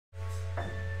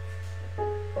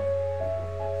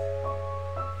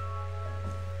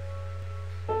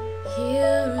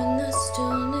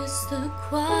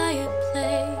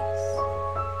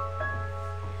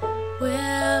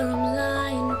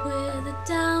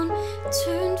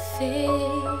upturned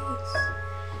face.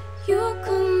 Your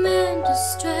command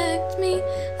distract me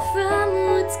from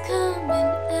what's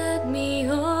coming at me.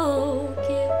 Oh,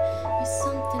 give me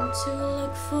something to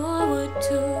look forward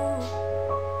to.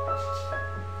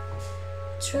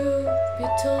 Truth be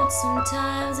told,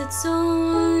 sometimes it's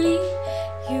only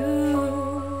you.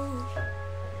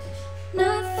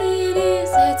 Nothing is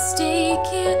at stake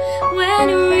here when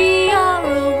we are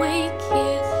awake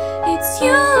here. It's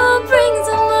you who brings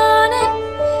the morning,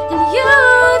 and you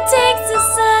who takes the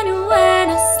sun when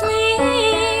I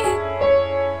sleep.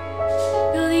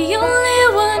 You're the only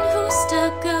one who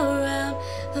stuck around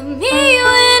for me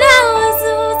when I was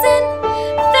losing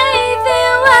faith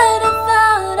in what I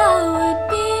thought I would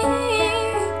be.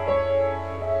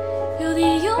 You're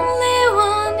the only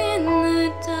one in the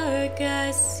dark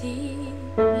I see.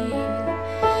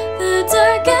 The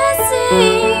dark I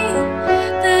see,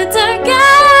 the dark I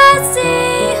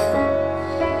see.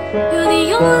 You're the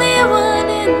only one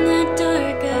in the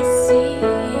dark I see.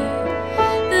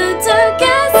 The dark I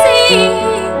see,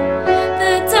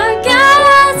 the dark I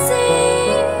see.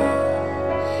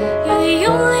 You're the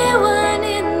only one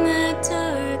in the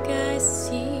dark I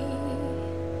see.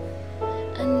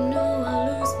 I know I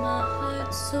lose my heart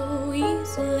so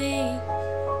easily.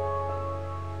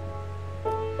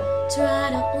 Try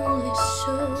to only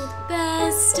show the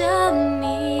best of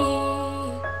me.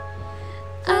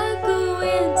 I go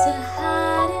into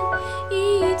hiding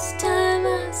each time I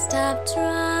stop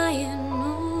trying.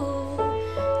 Oh,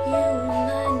 you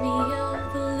remind me of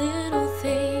the little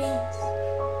things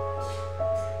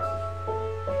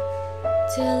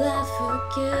till I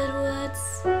forget what's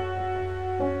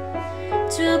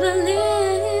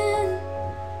troubling.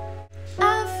 I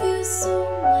feel so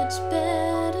much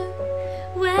better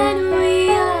when we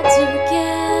are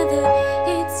together.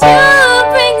 It's you who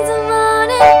brings the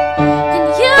morning, and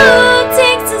you who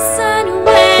takes the sun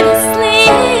when I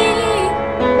sleep.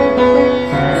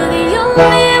 You're the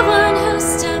only one who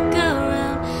stuck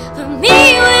around for me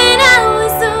when I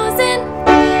was losing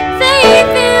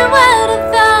faith in what I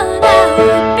thought I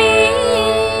would be.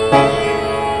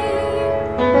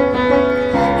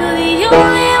 You're the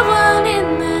only one in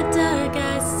the dark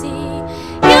I see.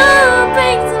 You who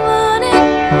brings the morning,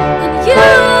 you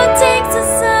takes the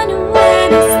sun when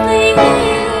I sleep.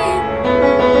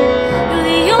 You're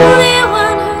the only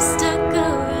one who stuck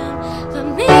around for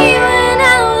me when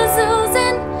I was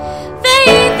losing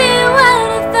faith in what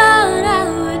I thought I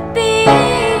would be.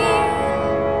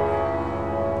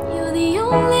 You're the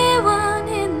only one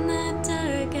in the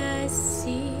dark I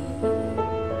see.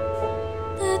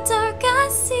 The dark I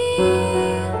see,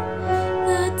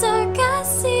 the dark I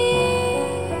see.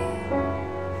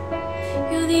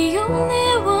 You're the only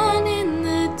one in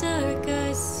the dark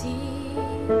I see.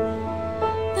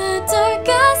 The dark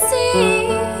I see,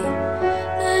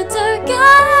 the dark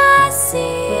I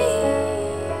see.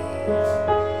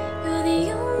 You're the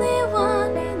only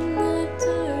one in the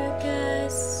dark I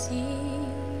see.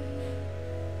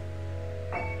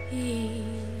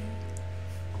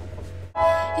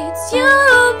 It's you.